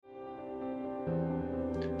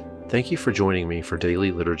Thank you for joining me for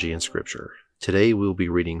Daily Liturgy and Scripture. Today we'll be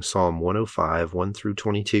reading Psalm 105, 1 through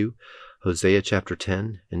 22, Hosea chapter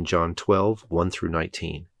 10, and John 12, 1 through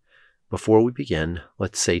 19. Before we begin,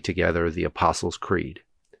 let's say together the Apostles' Creed.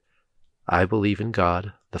 I believe in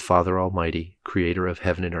God, the Father Almighty, creator of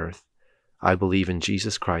heaven and earth. I believe in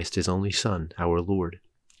Jesus Christ, his only Son, our Lord.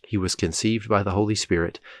 He was conceived by the Holy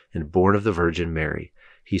Spirit and born of the Virgin Mary.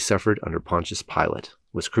 He suffered under Pontius Pilate,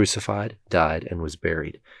 was crucified, died, and was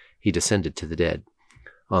buried. He descended to the dead.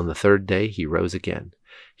 On the third day he rose again.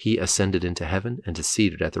 He ascended into heaven and is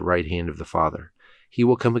seated at the right hand of the Father. He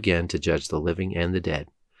will come again to judge the living and the dead.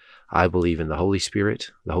 I believe in the Holy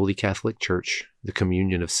Spirit, the Holy Catholic Church, the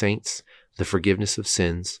communion of saints, the forgiveness of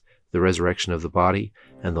sins, the resurrection of the body,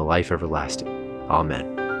 and the life everlasting.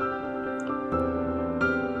 Amen.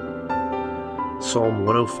 Psalm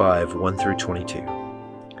 105, 1 through 22.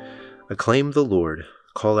 Acclaim the Lord,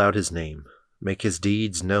 call out his name. Make his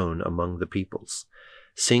deeds known among the peoples.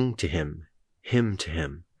 Sing to him, hymn to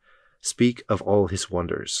him. Speak of all his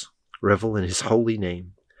wonders. Revel in his holy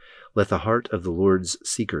name. Let the heart of the Lord's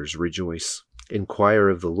seekers rejoice. Inquire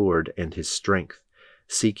of the Lord and his strength.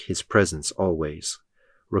 Seek his presence always.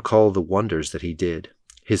 Recall the wonders that he did,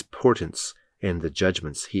 his portents and the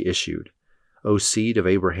judgments he issued. O seed of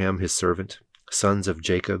Abraham his servant, sons of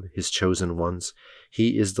Jacob his chosen ones,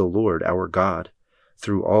 he is the Lord our God.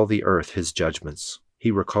 Through all the earth his judgments. He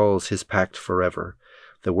recalls his pact forever,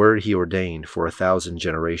 the word he ordained for 1,000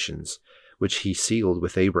 generations, which he sealed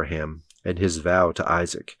with Abraham, and his vow to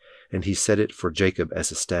Isaac, and he set it for Jacob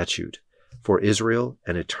as a statute, for Israel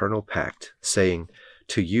an eternal pact, saying,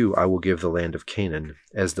 To you I will give the land of Canaan,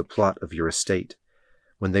 as the plot of your estate,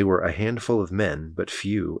 when they were a handful of men, but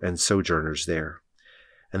few, and sojourners there.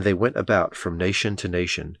 And they went about from nation to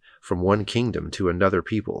nation, from one kingdom to another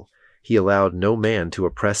people. He allowed no man to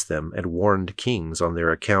oppress them, and warned kings on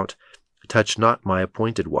their account, Touch not my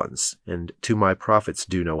appointed ones, and to my prophets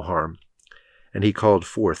do no harm. And he called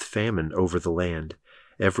forth famine over the land.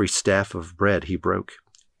 Every staff of bread he broke.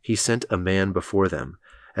 He sent a man before them.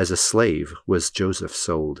 As a slave was Joseph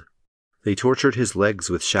sold. They tortured his legs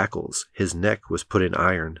with shackles. His neck was put in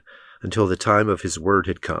iron, until the time of his word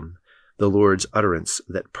had come, the Lord's utterance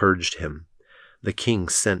that purged him. The king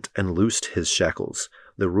sent and loosed his shackles.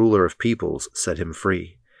 The ruler of peoples set him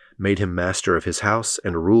free, made him master of his house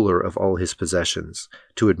and ruler of all his possessions,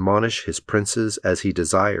 to admonish his princes as he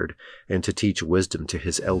desired, and to teach wisdom to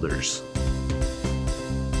his elders.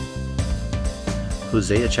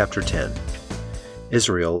 Hosea chapter 10.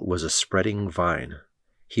 Israel was a spreading vine.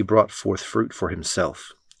 He brought forth fruit for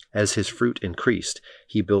himself. As his fruit increased,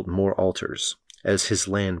 he built more altars. As his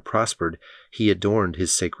land prospered, he adorned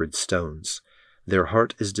his sacred stones. Their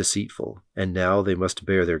heart is deceitful, and now they must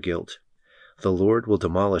bear their guilt. The Lord will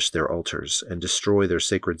demolish their altars and destroy their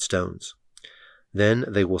sacred stones. Then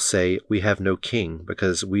they will say, We have no king,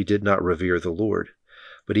 because we did not revere the Lord.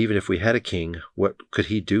 But even if we had a king, what could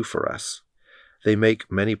he do for us? They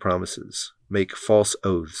make many promises, make false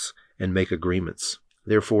oaths, and make agreements.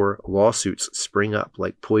 Therefore lawsuits spring up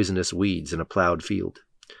like poisonous weeds in a plowed field.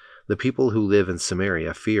 The people who live in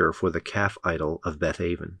Samaria fear for the calf idol of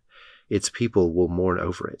Bethaven. Its people will mourn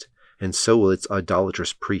over it, and so will its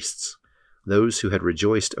idolatrous priests, those who had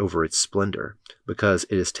rejoiced over its splendor, because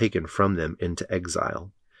it is taken from them into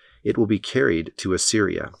exile. It will be carried to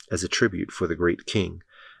Assyria as a tribute for the great king.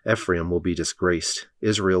 Ephraim will be disgraced.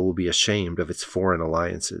 Israel will be ashamed of its foreign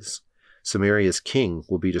alliances. Samaria's king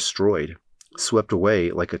will be destroyed, swept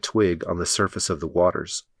away like a twig on the surface of the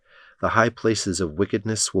waters. The high places of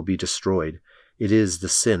wickedness will be destroyed. It is the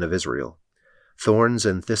sin of Israel. Thorns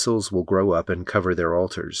and thistles will grow up and cover their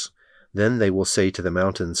altars. Then they will say to the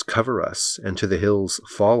mountains, Cover us, and to the hills,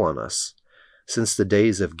 Fall on us. Since the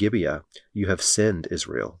days of Gibeah you have sinned,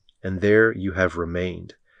 Israel, and there you have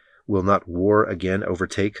remained. Will not war again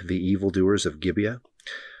overtake the evildoers of Gibeah?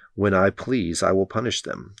 When I please, I will punish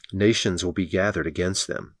them. Nations will be gathered against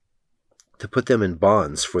them, to put them in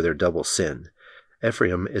bonds for their double sin.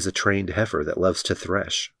 Ephraim is a trained heifer that loves to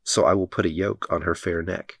thresh, so I will put a yoke on her fair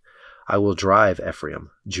neck. I will drive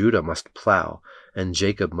Ephraim. Judah must plow, and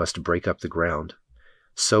Jacob must break up the ground.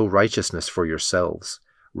 Sow righteousness for yourselves.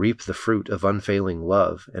 Reap the fruit of unfailing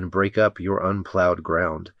love, and break up your unplowed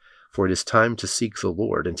ground. For it is time to seek the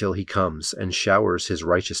Lord until he comes and showers his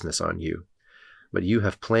righteousness on you. But you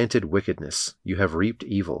have planted wickedness. You have reaped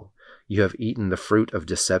evil. You have eaten the fruit of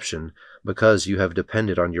deception, because you have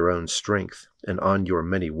depended on your own strength and on your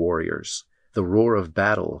many warriors. The roar of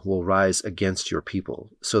battle will rise against your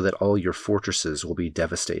people, so that all your fortresses will be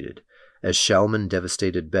devastated. As Shalman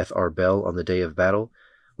devastated Beth Arbel on the day of battle,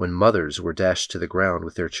 When mothers were dashed to the ground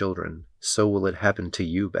with their children, so will it happen to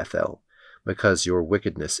you, Bethel, because your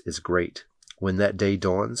wickedness is great. When that day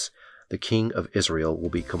dawns, the king of Israel will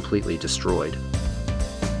be completely destroyed.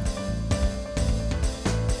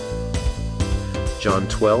 John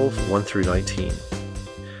 12, 1-19.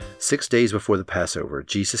 6 days before the Passover,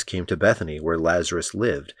 Jesus came to Bethany, where Lazarus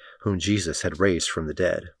lived, whom Jesus had raised from the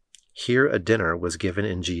dead. Here a dinner was given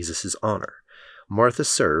in Jesus' honor. Martha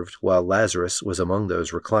served, while Lazarus was among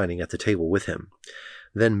those reclining at the table with him.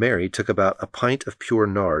 Then Mary took about a pint of pure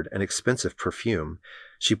nard, an expensive perfume.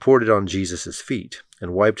 She poured it on Jesus' feet,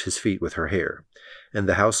 and wiped his feet with her hair. And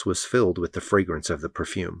the house was filled with the fragrance of the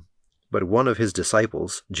perfume. But one of his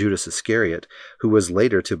disciples, Judas Iscariot, who was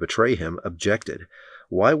later to betray him, objected.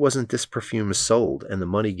 Why wasn't this perfume sold and the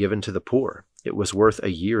money given to the poor? It was worth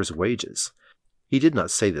a year's wages. He did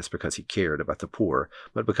not say this because he cared about the poor,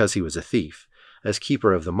 but because he was a thief. As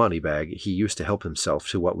keeper of the money bag, he used to help himself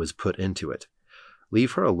to what was put into it.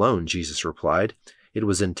 Leave her alone, Jesus replied. It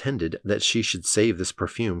was intended that she should save this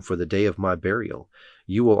perfume for the day of my burial.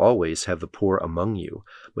 You will always have the poor among you,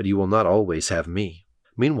 but you will not always have me.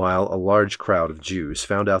 Meanwhile, a large crowd of Jews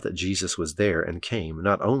found out that Jesus was there and came,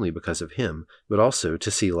 not only because of him, but also to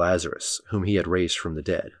see Lazarus, whom he had raised from the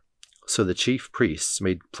dead. So the chief priests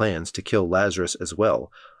made plans to kill Lazarus as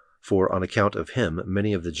well, for on account of him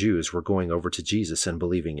many of the Jews were going over to Jesus and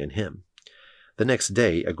believing in him. The next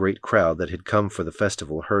day a great crowd that had come for the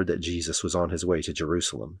festival heard that Jesus was on his way to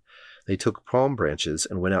Jerusalem. They took palm branches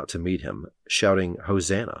and went out to meet him, shouting,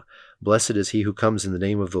 Hosanna! Blessed is he who comes in the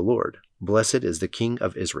name of the Lord. Blessed is the King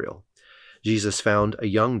of Israel. Jesus found a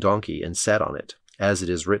young donkey and sat on it, as it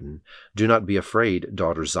is written, Do not be afraid,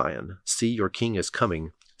 daughter Zion. See, your king is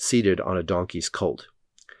coming, seated on a donkey's colt.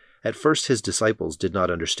 At first his disciples did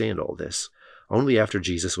not understand all this. Only after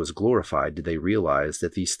Jesus was glorified did they realize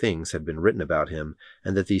that these things had been written about him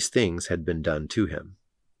and that these things had been done to him.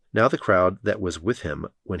 Now the crowd that was with him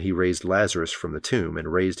when he raised Lazarus from the tomb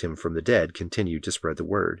and raised him from the dead continued to spread the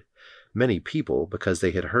word. Many people, because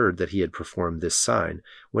they had heard that he had performed this sign,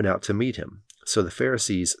 went out to meet him. So the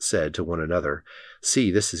Pharisees said to one another,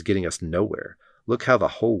 See, this is getting us nowhere. Look how the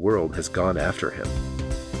whole world has gone after him.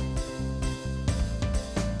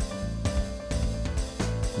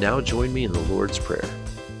 Now join me in the Lord's Prayer.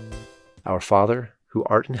 Our Father, who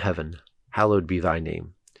art in heaven, hallowed be thy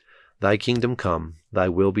name. Thy kingdom come, thy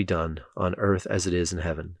will be done, on earth as it is in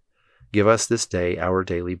heaven. Give us this day our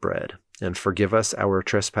daily bread, and forgive us our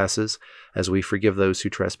trespasses, as we forgive those who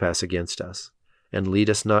trespass against us. And lead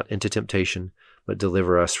us not into temptation, but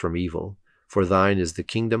deliver us from evil. For thine is the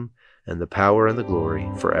kingdom, and the power, and the glory,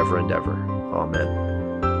 forever and ever. Amen.